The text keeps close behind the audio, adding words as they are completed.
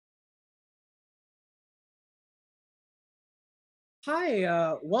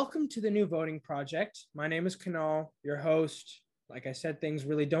Hi, welcome to the new voting project. My name is Kanal, your host. Like I said, things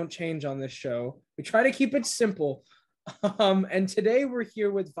really don't change on this show. We try to keep it simple. And today we're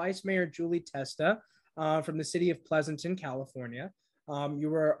here with Vice Mayor Julie Testa from the city of Pleasanton, California.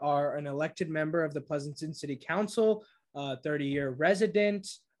 You are an elected member of the Pleasanton City Council, a 30-year resident,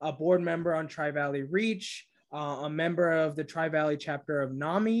 a board member on Tri Valley Reach, a member of the Tri Valley chapter of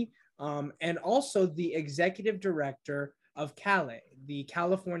NAMI, and also the executive director of CALE, the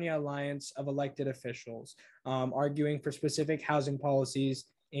California Alliance of Elected Officials, arguing for specific housing policies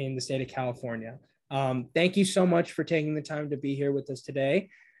in the state of California. Thank you so much for taking the time to be here with us today.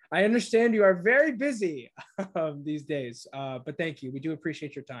 I understand you are very busy these days, but thank you. We do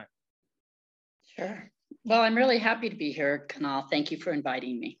appreciate your time. Sure. Well, I'm really happy to be here, Kanal. Thank you for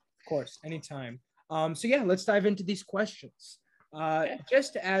inviting me. Of course, anytime. So yeah, let's dive into these questions. Okay.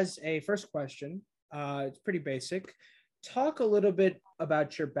 Just as a first question, it's pretty basic. Talk a little bit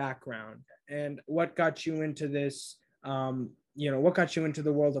about your background and what got you into this, what got you into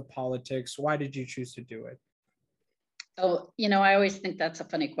the world of politics? Why did you choose to do it? Oh, I always think that's a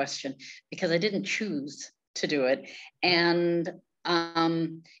funny question because I didn't choose to do it. And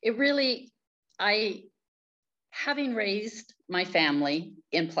having raised my family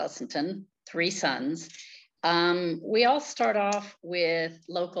in Pleasanton, 3 sons, we all start off with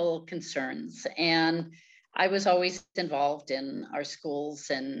local concerns, and I was always involved in our schools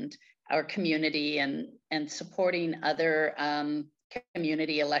and our community and supporting other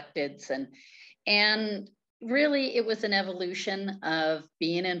community electeds. And really, it was an evolution of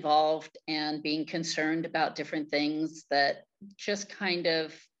being involved and being concerned about different things that just kind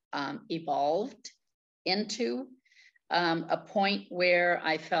of evolved into a point where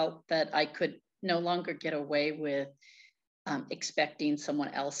I felt that I could no longer get away with expecting someone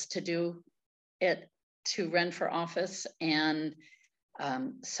else to do it, to run for office. And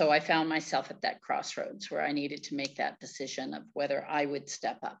so I found myself at that crossroads where I needed to make that decision of whether I would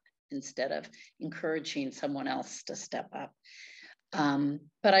step up instead of encouraging someone else to step up.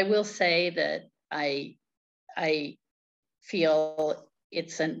 But I will say that I feel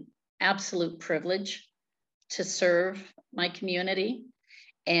it's an absolute privilege to serve my community.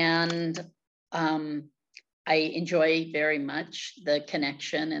 And I enjoy very much the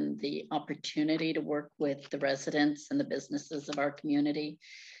connection and the opportunity to work with the residents and the businesses of our community.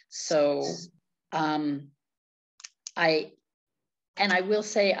 So I will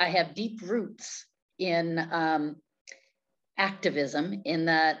say I have deep roots in activism, in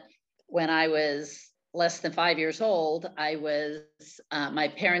that when I was less than 5 years old, my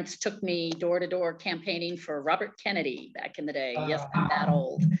parents took me door to door campaigning for Robert Kennedy back in the day. Yes, I'm that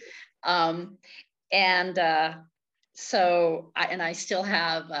old. So I still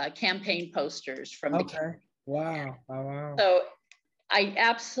have campaign posters from the campaign. Wow. Oh, wow. So I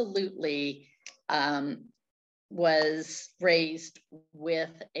absolutely was raised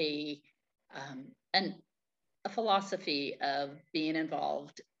with a philosophy of being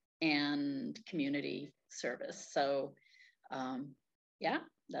involved and community service. So yeah,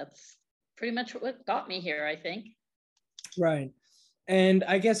 that's pretty much what got me here, I think. Right. And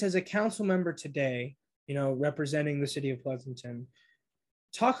I guess as a council member today, representing the city of Pleasanton,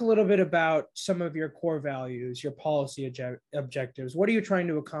 talk a little bit about some of your core values, your policy objectives. What are you trying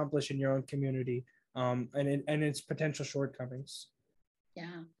to accomplish in your own community and its potential shortcomings?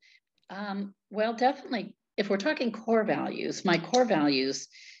 Yeah. Well, definitely, if we're talking core values, my core values,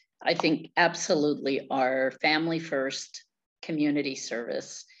 I think, absolutely are family first, community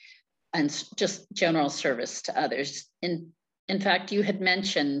service, and just general service to others. In fact, you had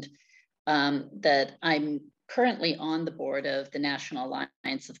mentioned that I'm currently on the board of the National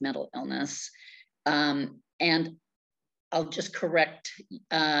Alliance of Mental Illness. And I'll just correct,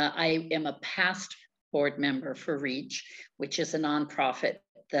 I am a past board member for REACH, which is a nonprofit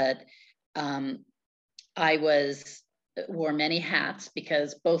that I wore many hats,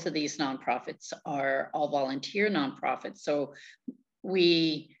 because both of these nonprofits are all volunteer nonprofits. So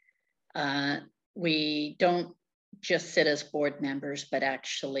we don't just sit as board members, but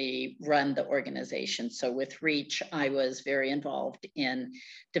actually run the organization. So with REACH, I was very involved in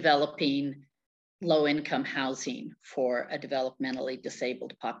developing low-income housing for a developmentally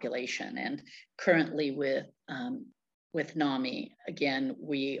disabled population. And currently with NAMI, again,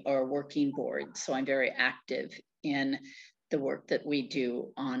 we are a working board. So I'm very active in the work that we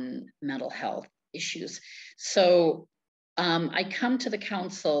do on mental health issues. So I come to the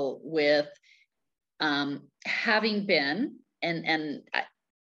council with having been, and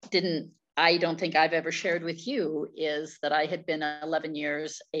I don't think I've ever shared with you, is that I had been 11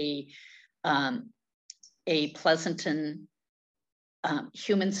 years a Pleasanton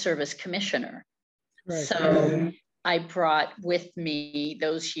human service commissioner. Right. So I brought with me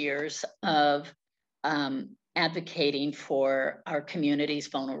those years of advocating for our community's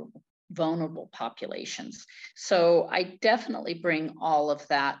vulnerable populations. So I definitely bring all of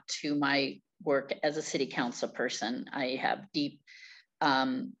that to my work as a city council person. I have deep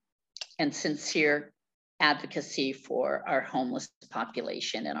and sincere advocacy for our homeless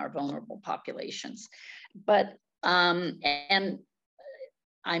population and our vulnerable populations. But, and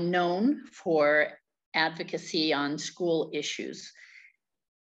I'm known for advocacy on school issues,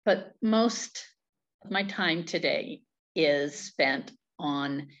 but most of my time today is spent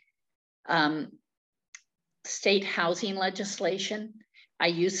on state housing legislation. I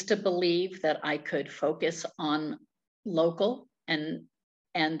used to believe that I could focus on local, and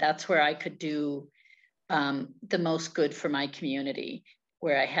that's where I could do the most good for my community,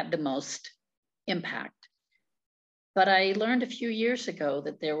 where I had the most impact. But I learned a few years ago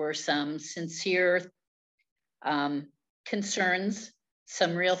that there were some sincere concerns,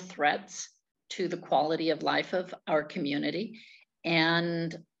 some real threats to the quality of life of our community.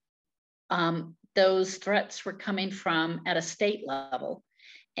 And those threats were coming from at a state level.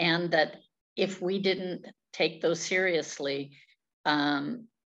 And that if we didn't take those seriously,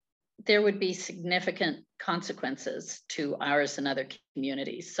 there would be significant consequences to ours and other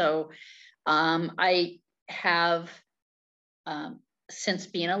communities. So I have, since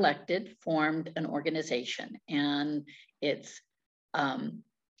being elected, formed an organization, and it's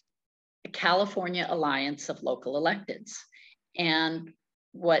California Alliance of Local Electeds. And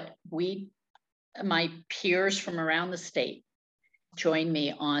what my peers from around the state join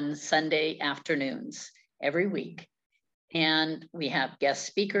me on Sunday afternoons every week. And we have guest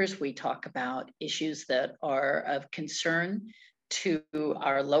speakers. We talk about issues that are of concern to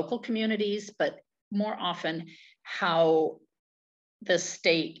our local communities, but more often how the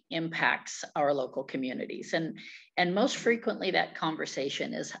state impacts our local communities. And most frequently that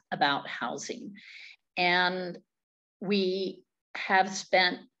conversation is about housing. And we have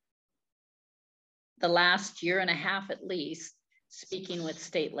spent the last year and a half at least speaking with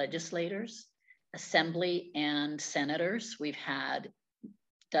state legislators, assembly and senators. We've had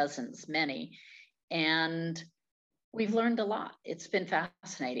dozens, many, and we've learned a lot. It's been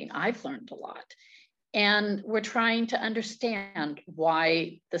fascinating. I've learned a lot. And we're trying to understand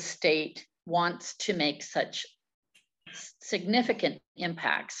why the state wants to make such significant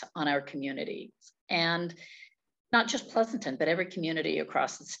impacts on our communities. And not just Pleasanton, but every community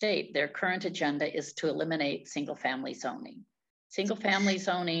across the state. Their current agenda is to eliminate single-family zoning. Single-family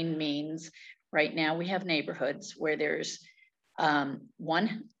zoning means right now we have neighborhoods where there's one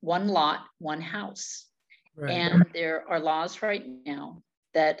lot, one house. Right. And there are laws right now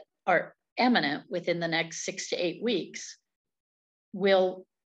that are imminent within the next 6 to 8 weeks will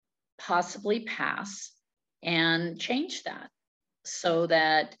possibly pass and change that so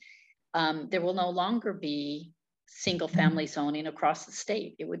that there will no longer be single family zoning across the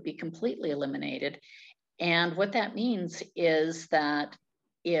state. It would be completely eliminated. And what that means is that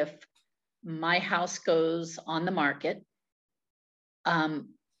if my house goes on the market,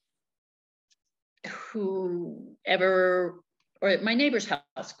 whoever, or my neighbor's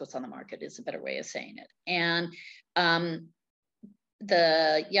house goes on the market is a better way of saying it. And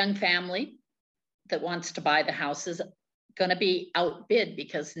the young family that wants to buy the house is going to be outbid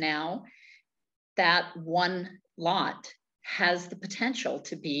because now that one lot has the potential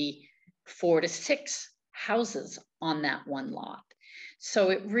to be 4 to 6 houses on that one lot. So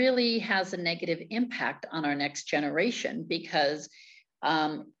it really has a negative impact on our next generation because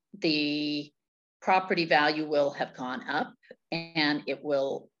the property value will have gone up, and there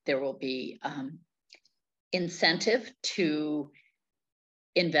will be incentive to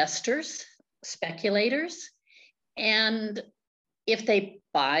investors, speculators. And if they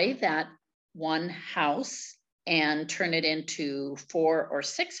buy that one house and turn it into 4 or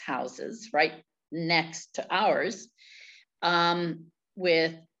 6 houses right next to ours,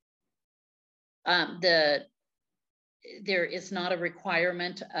 there is not a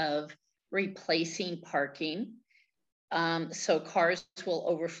requirement of replacing parking. So cars will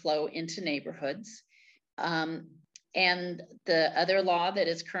overflow into neighborhoods. And the other law that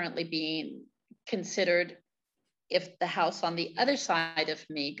is currently being considered, if the house on the other side of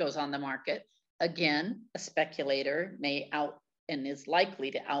me goes on the market, again, a speculator may and is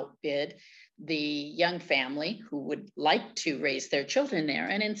likely to outbid the young family who would like to raise their children there.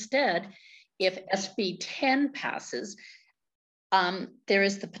 And instead, if SB 10 passes, there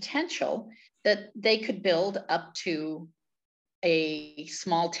is the potential that they could build up to a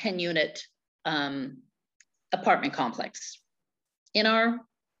small 10-unit apartment complex in our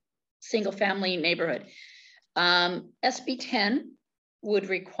single family neighborhood. SB 10 would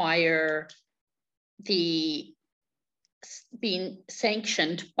require the being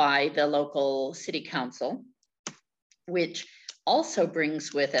sanctioned by the local city council, which also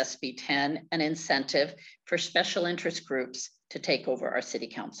brings with SB 10 an incentive for special interest groups to take over our city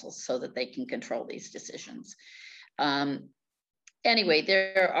councils so that they can control these decisions. Anyway,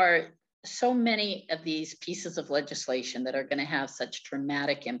 there are so many of these pieces of legislation that are going to have such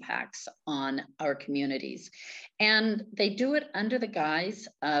dramatic impacts on our communities. And they do it under the guise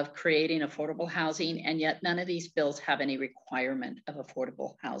of creating affordable housing, and yet none of these bills have any requirement of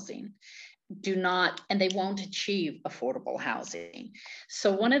affordable housing. And they won't achieve affordable housing.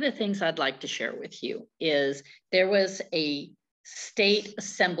 So one of the things I'd like to share with you is there was a state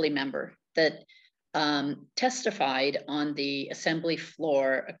assembly member that testified on the assembly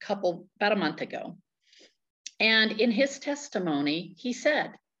floor about a month ago. And in his testimony, he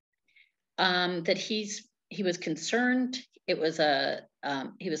said that he was concerned. He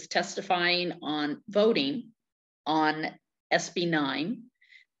was testifying on voting on SB 9.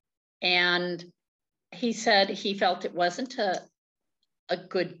 And he said he felt it wasn't a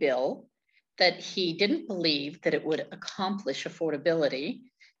good bill, that he didn't believe that it would accomplish affordability,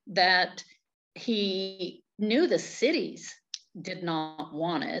 that he knew the cities did not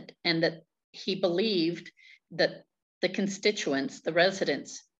want it, and that he believed that the constituents, the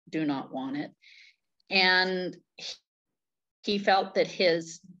residents, do not want it. And he felt that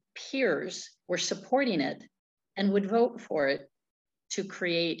his peers were supporting it and would vote for it to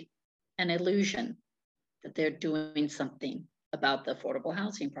create an illusion that they're doing something about the affordable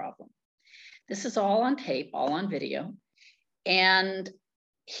housing problem. This is all on tape, all on video. And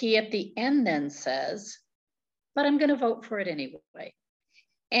he at the end then says, but I'm going to vote for it anyway.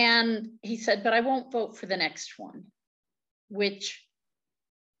 And he said, but I won't vote for the next one, which,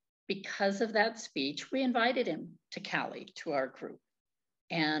 because of that speech, we invited him to Cali, to our group.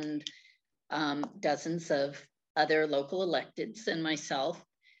 And dozens of other local electeds and myself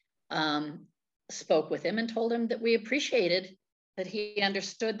spoke with him and told him that we appreciated that he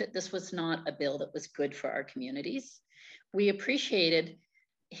understood that this was not a bill that was good for our communities. We appreciated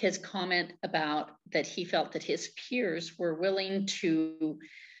his comment about that he felt that his peers were willing to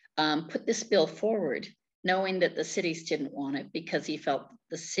put this bill forward, knowing that the cities didn't want it, because he felt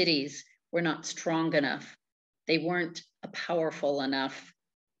the cities were not strong enough. They weren't a powerful enough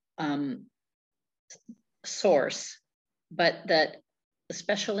source, but that the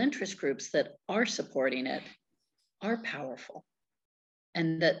special interest groups that are supporting it are powerful,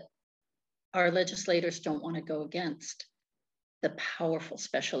 and that our legislators don't want to go against the powerful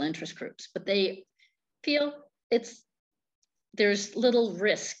special interest groups, but they feel there's little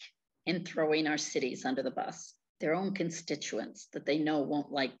risk in throwing our cities under the bus, their own constituents that they know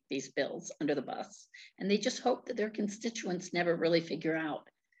won't like these bills under the bus. And they just hope that their constituents never really figure out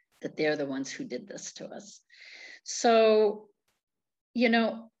that they're the ones who did this to us. So,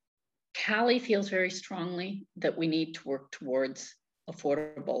 Cali feels very strongly that we need to work towards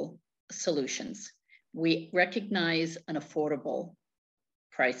affordable solutions. We recognize an affordability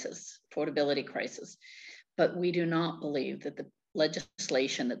crisis, but we do not believe that the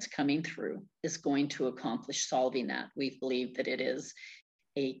legislation that's coming through is going to accomplish solving that. We believe that it is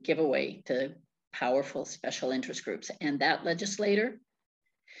a giveaway to powerful special interest groups. And that legislator,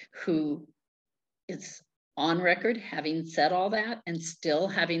 who is on record having said all that and still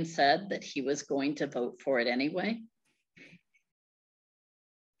having said that he was going to vote for it anyway,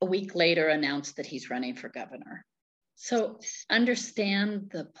 a week later announced that he's running for governor. So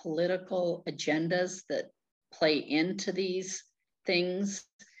understand the political agendas that play into these things,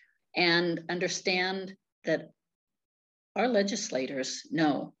 and understand that our legislators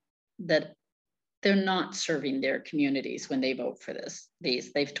know that they're not serving their communities when they vote for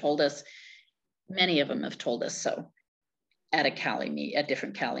they've told us, many of them have told us so at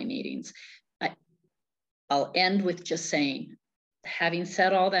different Cali meetings. I'll end with just saying, having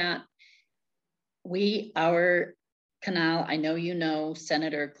said all that, our canal, I know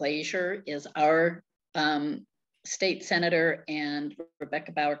Senator Glazier is our state senator, and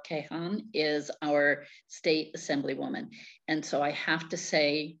Rebecca Bauer-Cahan is our state assemblywoman. And so I have to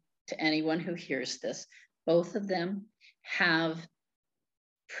say to anyone who hears this, both of them have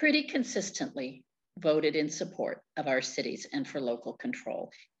pretty consistently voted in support of our cities and for local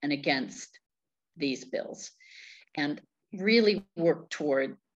control and against these bills, and really work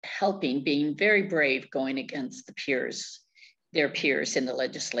toward being very brave, going against their peers in the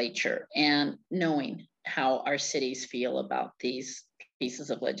legislature, and knowing how our cities feel about these pieces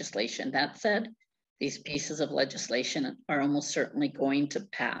of legislation. That said, these pieces of legislation are almost certainly going to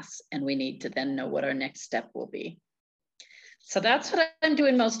pass, and we need to then know what our next step will be. So that's what I'm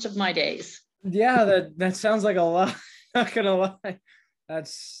doing most of my days. Yeah, that sounds like a lot. Not gonna lie,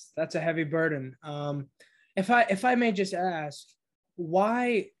 that's a heavy burden. If I may just ask,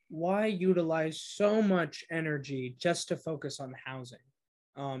 why utilize so much energy just to focus on housing,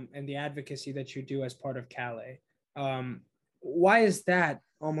 and the advocacy that you do as part of Calais? Why is that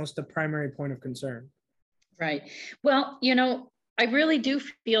almost the primary point of concern? Right. Well, I really do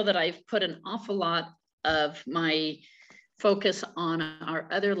feel that I've put an awful lot of my focus on our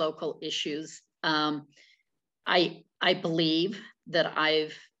other local issues. I believe that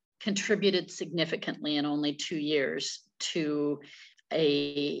I've contributed significantly in only 2 years to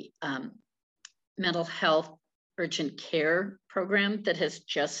a mental health urgent care program that has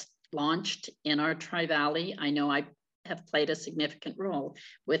just launched in our Tri-Valley. I know I have played a significant role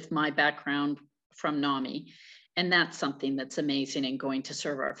with my background from NAMI, and that's something that's amazing and going to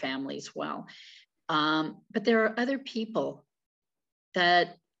serve our families well. But there are other people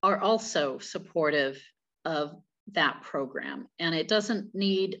that are also supportive of that program, and it doesn't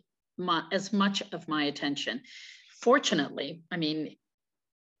need as much of my attention. Fortunately, I mean,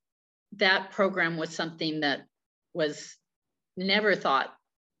 that program was something that was never thought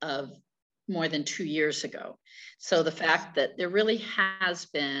of more than 2 years ago. So the fact that there really has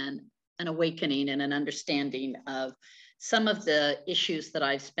been an awakening and an understanding of some of the issues that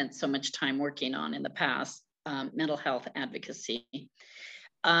I've spent so much time working on in the past, mental health advocacy.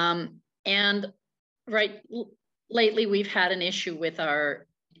 And lately we've had an issue with our,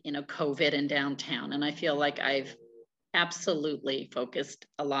 COVID in downtown. And I feel like I've absolutely focused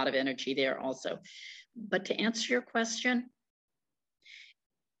a lot of energy there also. But to answer your question,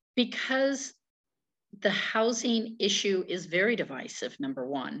 because the housing issue is very divisive, number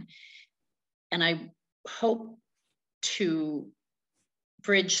one, and I hope to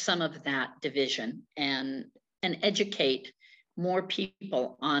bridge some of that division and educate more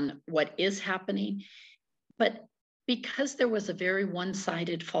people on what is happening. But because there was a very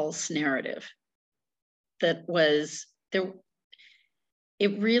one-sided false narrative that was there,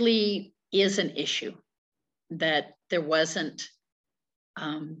 it really is an issue that there wasn't,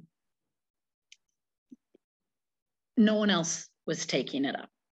 no one else was taking it up,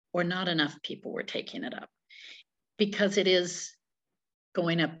 or not enough people were taking it up, because it is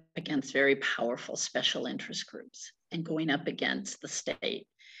going up against very powerful special interest groups and going up against the state.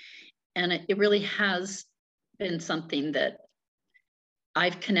 And it really has been something that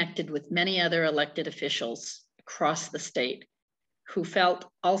I've connected with many other elected officials across the state who felt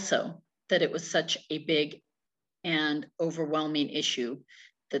also that it was such a big and overwhelming issue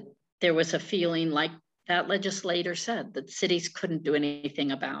that there was a feeling, like that legislator said, that cities couldn't do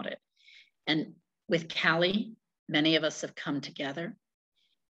anything about it. And with Calais, many of us have come together.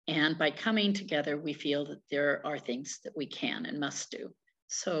 And by coming together, we feel that there are things that we can and must do.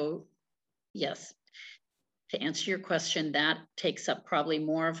 So yes, to answer your question, that takes up probably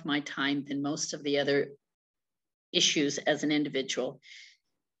more of my time than most of the other issues as an individual,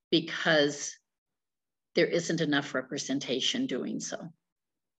 because there isn't enough representation doing so.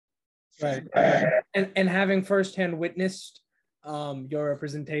 Right. And having firsthand witnessed your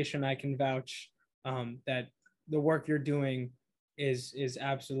representation, I can vouch that the work you're doing is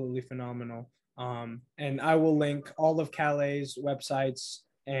absolutely phenomenal. And I will link all of Calais's websites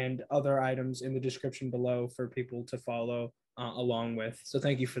and other items in the description below for people to follow along with. So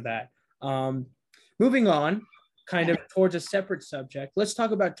thank you for that. Moving on, kind of towards a separate subject, let's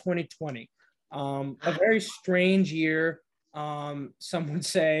talk about 2020. A very strange year. Some would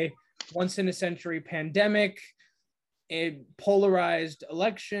say once in a century pandemic, a polarized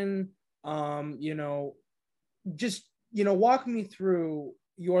election. Walk me through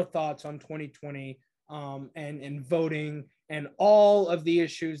your thoughts on 2020 and voting and all of the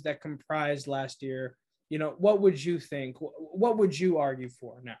issues that comprised last year. What would you think? What would you argue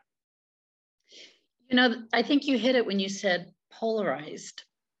for now? I think you hit it when you said polarized.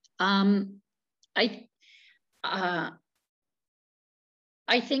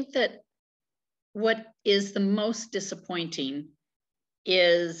 I think that what is the most disappointing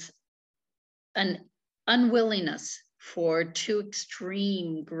is an unwillingness for two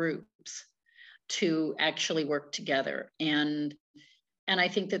extreme groups to actually work together. And I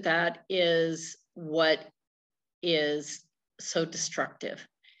think that that is what is so destructive.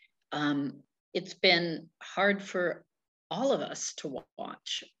 It's been hard for all of us to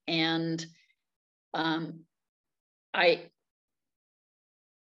watch. And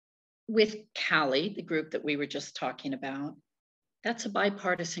with Calais, the group that we were just talking about, that's a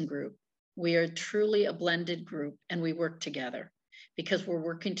bipartisan group. We are truly a blended group, and we work together because we're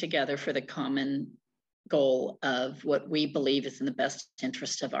working together for the common goal of what we believe is in the best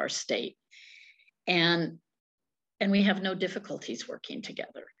interest of our state. And we have no difficulties working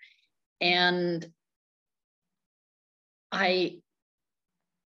together. And I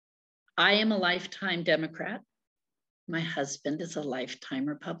am a lifetime Democrat. My husband is a lifetime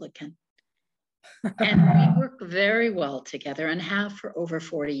Republican. And we work very well together and have for over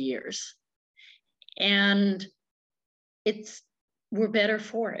 40 years. And we're better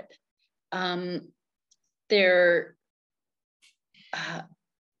for it.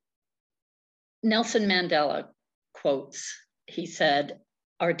 Nelson Mandela quotes, he said,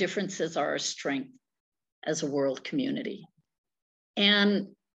 "Our differences are our strength as a world community."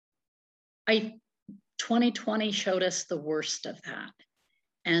 And 2020 showed us the worst of that.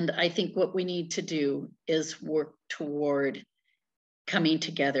 And I think what we need to do is work toward coming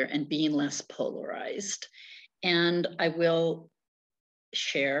together and being less polarized. And I will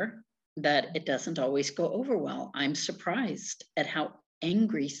share that it doesn't always go over well. I'm surprised at how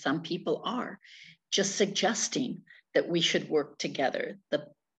angry some people are, just suggesting that we should work together,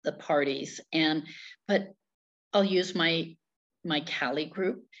 the parties. But I'll use my Cali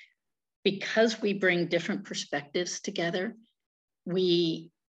group. Because we bring different perspectives together, we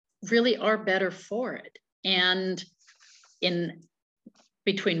really are better for it. And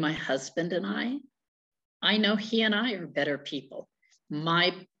between my husband and I know he and I are better people.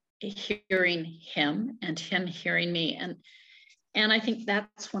 My hearing him and him hearing me. And I think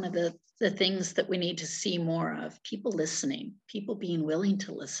that's one of the things that we need to see more of: people listening, people being willing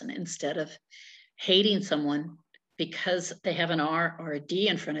to listen instead of hating someone because they have an R or a D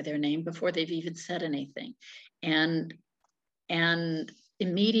in front of their name before they've even said anything, and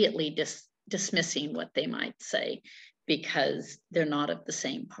immediately dismissing what they might say because they're not of the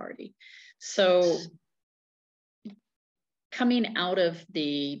same party. So coming out of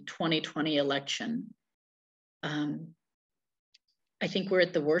the 2020 election, I think we're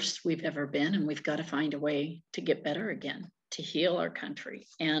at the worst we've ever been, and we've got to find a way to get better again, to heal our country,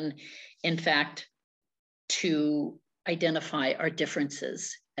 and in fact, to identify our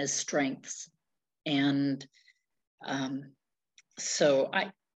differences as strengths. And so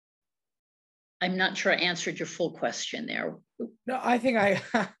I'm not sure I answered your full question there. No, I think I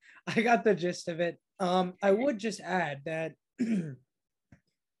got the gist of it. I would just add that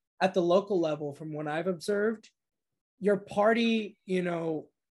at the local level, from what I've observed, your party, your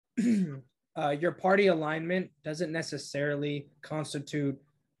party alignment doesn't necessarily constitute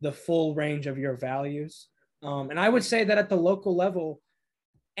the full range of your values. And I would say that at the local level,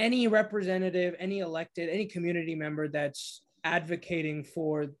 any representative, any elected, any community member that's advocating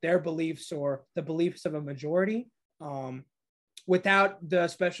for their beliefs or the beliefs of a majority, without the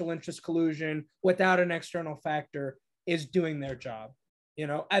special interest collusion, without an external factor, is doing their job.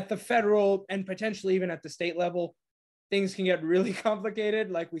 At the federal and potentially even at the state level, things can get really complicated,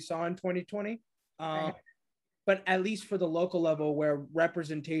 like we saw in 2020. Right. But at least for the local level, where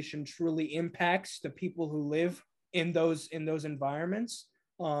representation truly impacts the people who live in those environments,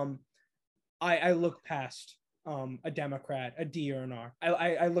 I look past a Democrat, a D or an R.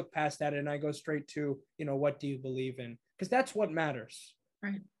 I look past that and I go straight to, what do you believe in? Because that's what matters.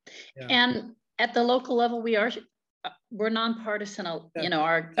 Right. Yeah. And at the local level, we're nonpartisan.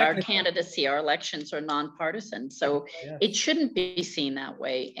 Our candidacy, our elections are nonpartisan. So yes, it shouldn't be seen that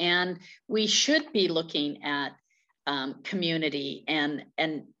way. And we should be looking at community and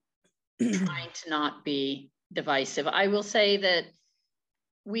trying to not be divisive. I will say that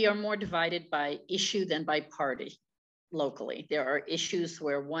we are more divided by issue than by party locally. There are issues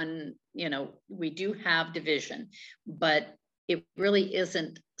where we do have division, but it really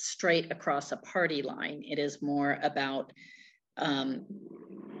isn't straight across a party line. It is more about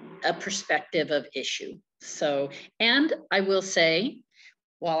a perspective of issue. So, and I will say,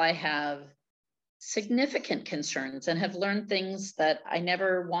 while I have significant concerns and have learned things that I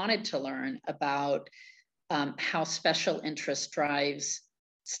never wanted to learn about how special interest drives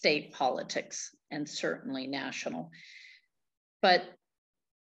state politics and certainly national. But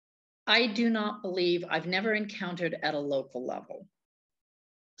I do not believe, I've never encountered at a local level,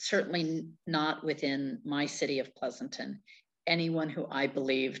 certainly not within my city of Pleasanton, anyone who I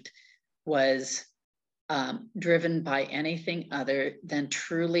believed was driven by anything other than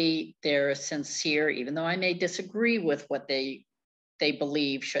truly their sincere, even though I may disagree with what they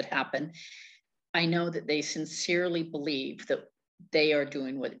believe should happen, I know that they sincerely believe that they are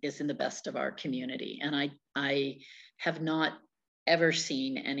doing what is in the best of our community. And I have not ever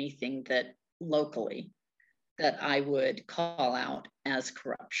seen anything that locally that I would call out as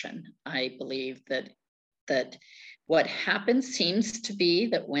corruption. I believe that what happens seems to be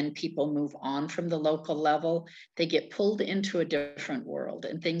that when people move on from the local level, they get pulled into a different world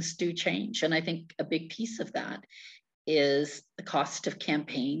and things do change. And I think a big piece of that is the cost of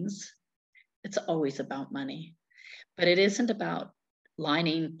campaigns. It's always about money, but it isn't about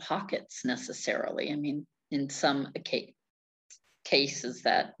lining pockets necessarily. I mean, in some cases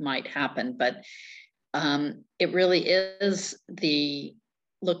that might happen, but it really is the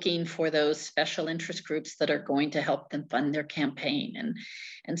looking for those special interest groups that are going to help them fund their campaign.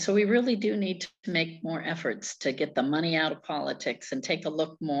 And so we really do need to make more efforts to get the money out of politics and take a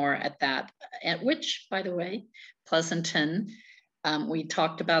look more at that, at which, by the way, Pleasanton, we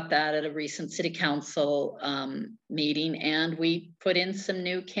talked about that at a recent city council meeting, and we put in some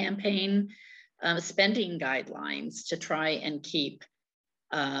new campaign spending guidelines to try and keep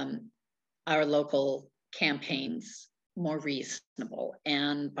our local campaigns more reasonable.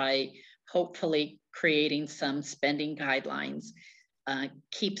 And by hopefully creating some spending guidelines,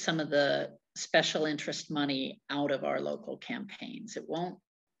 keep some of the special interest money out of our local campaigns. It won't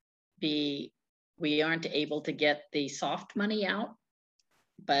be, we aren't able to get the soft money out,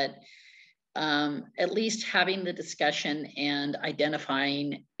 but at least having the discussion and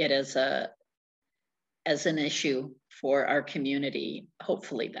identifying it as an issue for our community,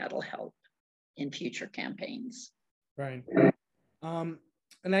 hopefully that'll help in future campaigns. Right. And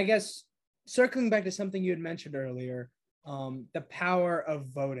I guess circling back to something you had mentioned earlier, the power of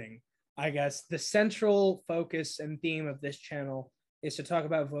voting. I guess the central focus and theme of this channel is to talk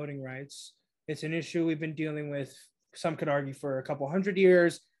about voting rights. It's an issue we've been dealing with, some could argue, for a couple hundred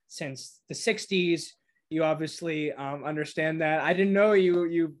years, since the 60s. You obviously understand that. I didn't know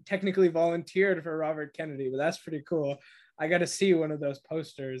you technically volunteered for Robert Kennedy, but that's pretty cool. I got to see one of those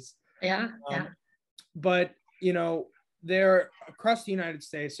posters. Yeah. But, you know, there across the United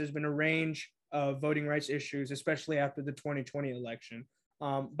States, there's been a range of voting rights issues, especially after the 2020 election.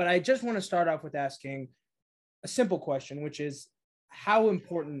 But I just want to start off with asking a simple question, which is, how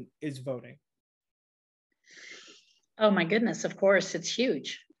important is voting? Oh my goodness, of course, it's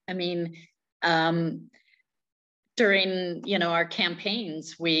huge. I mean, during, our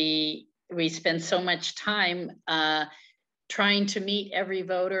campaigns, we spend so much time trying to meet every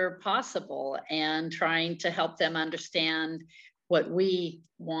voter possible and trying to help them understand what we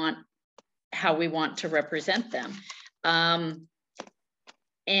want, how we want to represent them.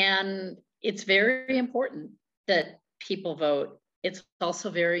 And it's very important that people vote. It's also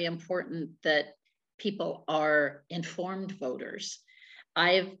very important that people are informed voters.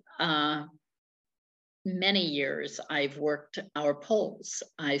 Many years I've worked our polls.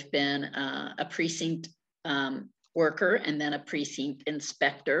 I've been a precinct worker and then a precinct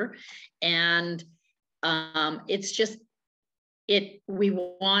inspector. And it's just, we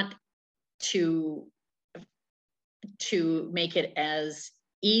want to make it as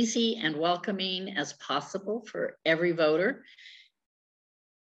easy and welcoming as possible for every voter.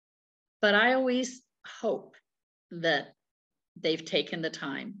 But I always hope that they've taken the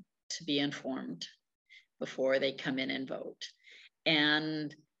time to be informed before they come in and vote.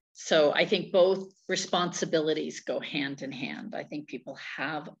 And so I think both responsibilities go hand in hand. I think people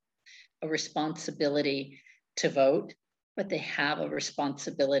have a responsibility to vote, but they have a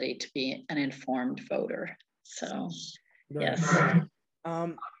responsibility to be an informed voter. So, right. Yes.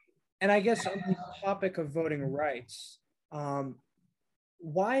 And I guess on the topic of voting rights,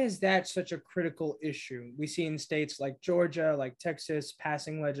 why is that such a critical issue? We see in states like Georgia, like Texas,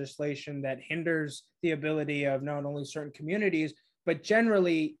 passing legislation that hinders the ability of not only certain communities, but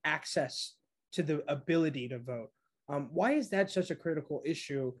generally access to the ability to vote. Why is that such a critical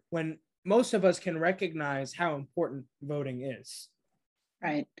issue when most of us can recognize how important voting is?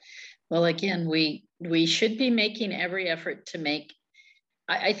 Right. Well, again, we should be making every effort to make,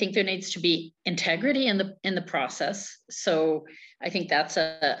 I think there needs to be integrity in the process. So I think that's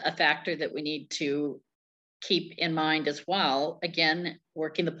a factor that we need to keep in mind as well. Again,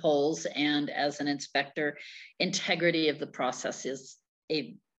 working the polls and as an inspector, integrity of the process is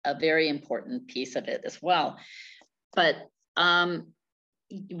a very important piece of it as well. But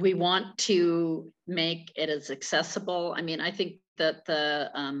we want to make it as accessible. I mean, I think that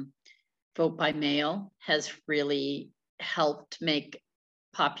the vote by mail has really helped make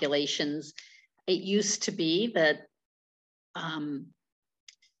populations. It used to be that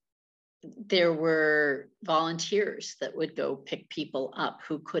there were volunteers that would go pick people up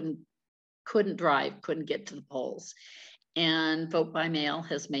who couldn't drive, couldn't get to the polls. And vote by mail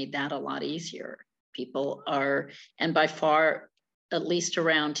has made that a lot easier. People are, and by far, at least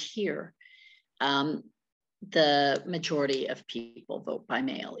around here, the majority of people vote by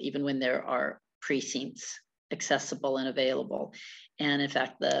mail, even when there are precincts accessible and available. And in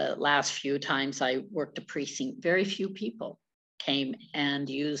fact, the last few times I worked a precinct, very few people came and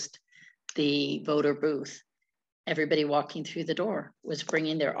used the voter booth. Everybody walking through the door was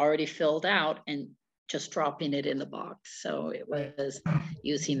bringing their already filled out and just dropping it in the box. So it was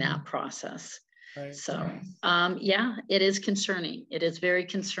using that process. Right. So yeah, it is concerning. It is very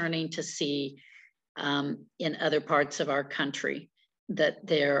concerning to see in other parts of our country that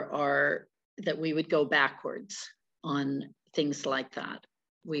that we would go backwards on things like that.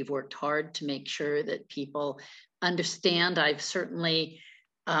 We've worked hard to make sure that people understand. I've certainly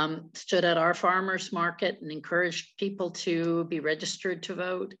stood at our farmers market and encouraged people to be registered to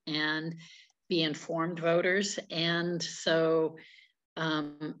vote and be informed voters. And so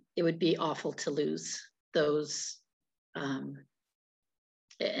it would be awful to lose those. And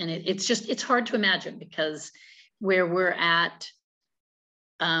it's hard to imagine, because where we're at,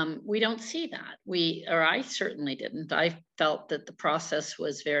 we don't see that. I certainly didn't. I felt that the process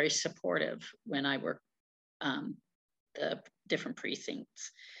was very supportive when I worked the different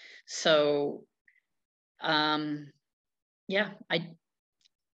precincts. So, yeah,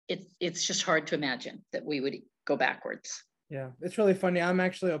 it's just hard to imagine that we would go backwards. Yeah, it's really funny. I'm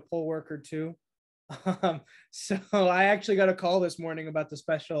actually a poll worker too. So I actually got a call this morning about the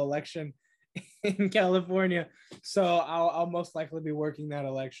special election in California. So I'll most likely be working that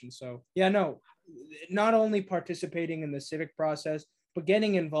election. So yeah, no, not only participating in the civic process, but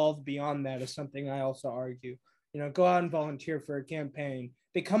getting involved beyond that is something I also argue. Go out and volunteer for a campaign,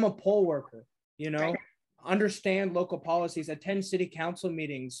 become a poll worker, Right. understand local policies, attend city council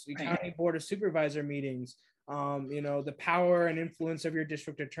meetings, Right. county board of supervisor meetings, the power and influence of your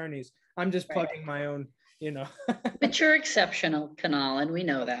district attorneys. I'm just plugging my own, But you're exceptional, Kanal, and we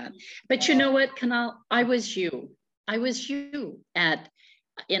know that. But you know what, Kanal? I was you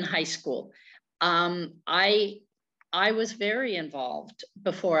in high school. I was very involved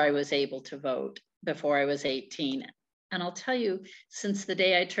before I was able to vote, before I was 18. And I'll tell you, since the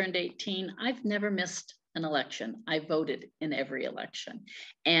day I turned 18, I've never missed an election. I voted in every election.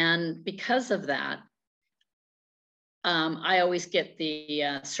 And because of that, I always get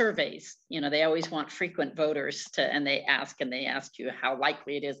the surveys. They always want frequent voters and they ask you how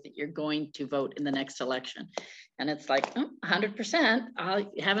likely it is that you're going to vote in the next election. And it's like, 100%. I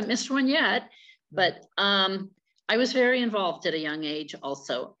haven't missed one yet. But I was very involved at a young age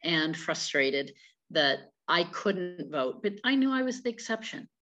also, and frustrated that I couldn't vote. But I knew I was the exception.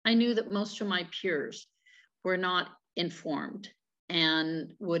 I knew that most of my peers were not informed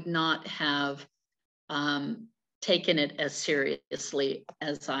and would not have taken it as seriously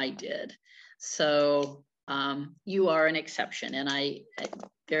as I did. So you are an exception, and I'm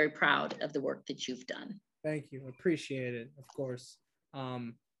very proud of the work that you've done. Thank you. Appreciate it, of course.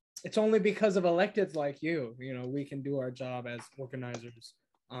 It's only because of electeds like you, we can do our job as organizers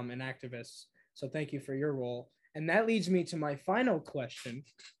and activists. So thank you for your role. And that leads me to my final question,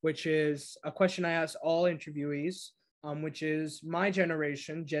 which is a question I ask all interviewees, which is my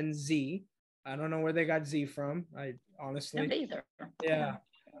generation, Gen Z. I don't know where they got Z from. I honestly. Not either. Yeah.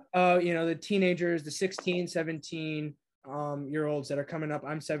 The teenagers, the 16, 17 year olds that are coming up.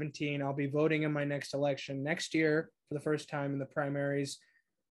 I'm 17. I'll be voting in my next election next year for the first time in the primaries.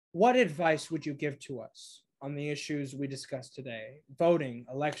 What advice would you give to us on the issues we discussed today? Voting,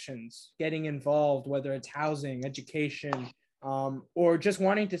 elections, getting involved, whether it's housing, education, or just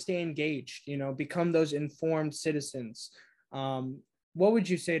wanting to stay engaged, become those informed citizens. What would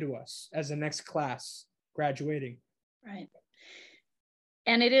you say to us as the next class graduating? Right.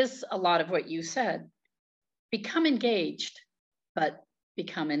 And it is a lot of what you said. Become engaged, but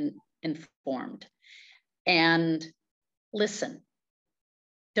become informed. And listen.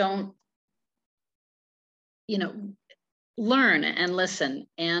 Don't, learn and listen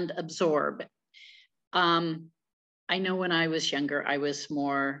and absorb. I know when I was younger, I was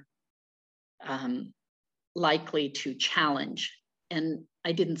more likely to challenge, and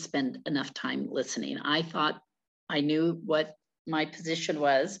I didn't spend enough time listening. I thought I knew what my position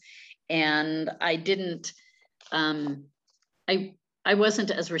was, and I didn't, I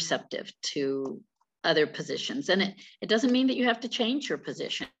wasn't as receptive to other positions. And it doesn't mean that you have to change your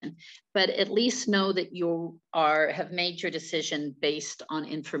position, but at least know that you have made your decision based on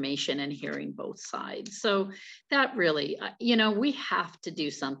information and hearing both sides. So that really, we have to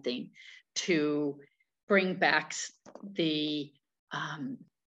do something to bring back the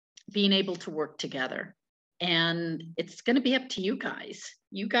being able to work together. And it's going to be up to you guys.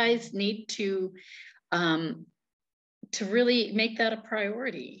 You guys need to really make that a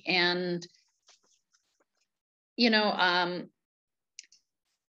priority. And You know,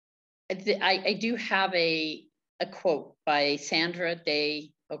 I do have a quote by Sandra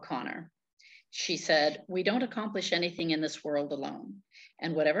Day O'Connor. She said, "We don't accomplish anything in this world alone.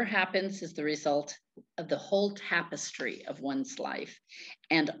 And whatever happens is the result of the whole tapestry of one's life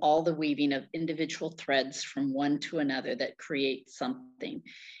and all the weaving of individual threads from one to another that create something."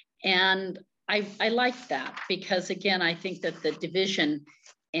 And I like that because, again, I think that the division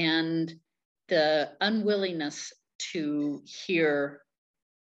and the unwillingness to hear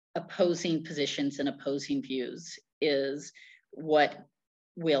opposing positions and opposing views is what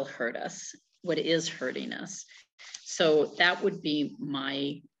will hurt us, what is hurting us. So that would be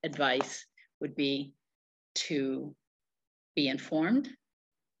my advice, would be to be informed,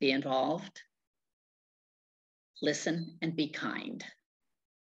 be involved, listen, and be kind.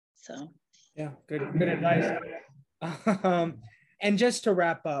 So yeah, good advice. And just to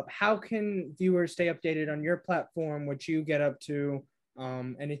wrap up, how can viewers stay updated on your platform, what you get up to,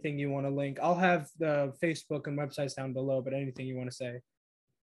 anything you want to link? I'll have the Facebook and websites down below, but anything you want to say?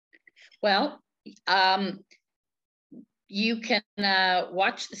 Well, you can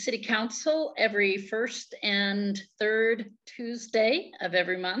watch the City Council every first and third Tuesday of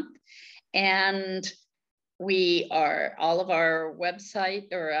every month. And all of our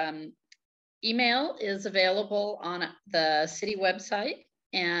website or email is available on the city website.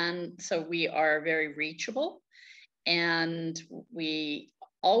 And so we are very reachable. And we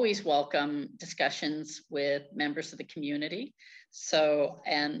always welcome discussions with members of the community. So,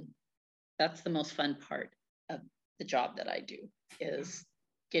 and that's the most fun part of the job that I do, is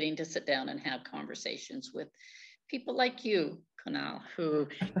getting to sit down and have conversations with people like you, Kunal, who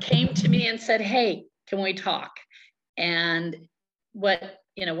came to me and said, "Hey, can we talk?" And what,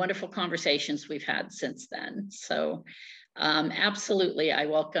 wonderful conversations we've had since then. So absolutely, I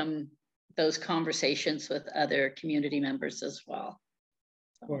welcome those conversations with other community members as well.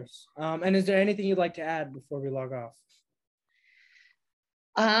 Of course. And is there anything you'd like to add before we log off?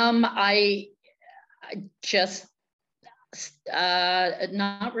 I just,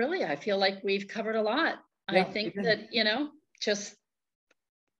 not really. I feel like we've covered a lot. Yeah, I think that, just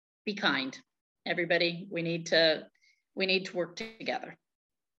be kind. Everybody, we need to work together.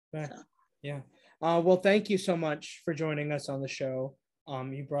 So. Yeah. Well, thank you so much for joining us on the show.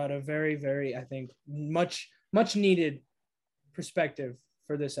 You brought a very, very, I think, much needed perspective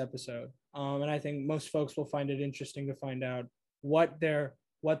for this episode. And I think most folks will find it interesting to find out what their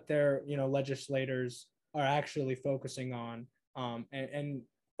legislators are actually focusing on, and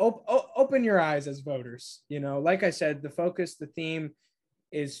open your eyes as voters. Like I said, the theme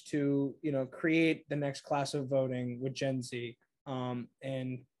is to create the next class of voting with Gen Z,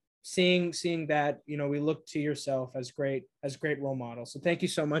 and seeing that we look to yourself as great role models. So thank you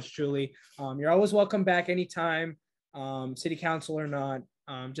so much, Julie. You're always welcome back anytime, city council or not,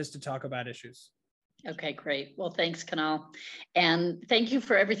 just to talk about issues. Okay, great. Well, thanks, Kunal. And thank you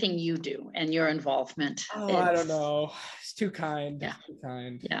for everything you do and your involvement. I don't know. It's too kind. Yeah. Too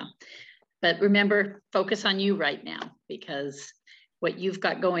kind. Yeah. But remember, focus on you right now, because what you've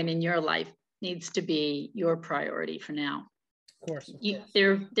got going in your life needs to be your priority for now. Of course.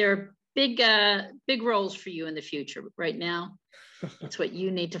 There are big roles for you in the future. Right now, it's what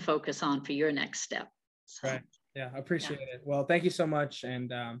you need to focus on for your next step. So, right. Yeah, I appreciate it. Well, thank you so much, and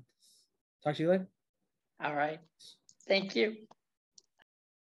talk to you later. All right. Thank you.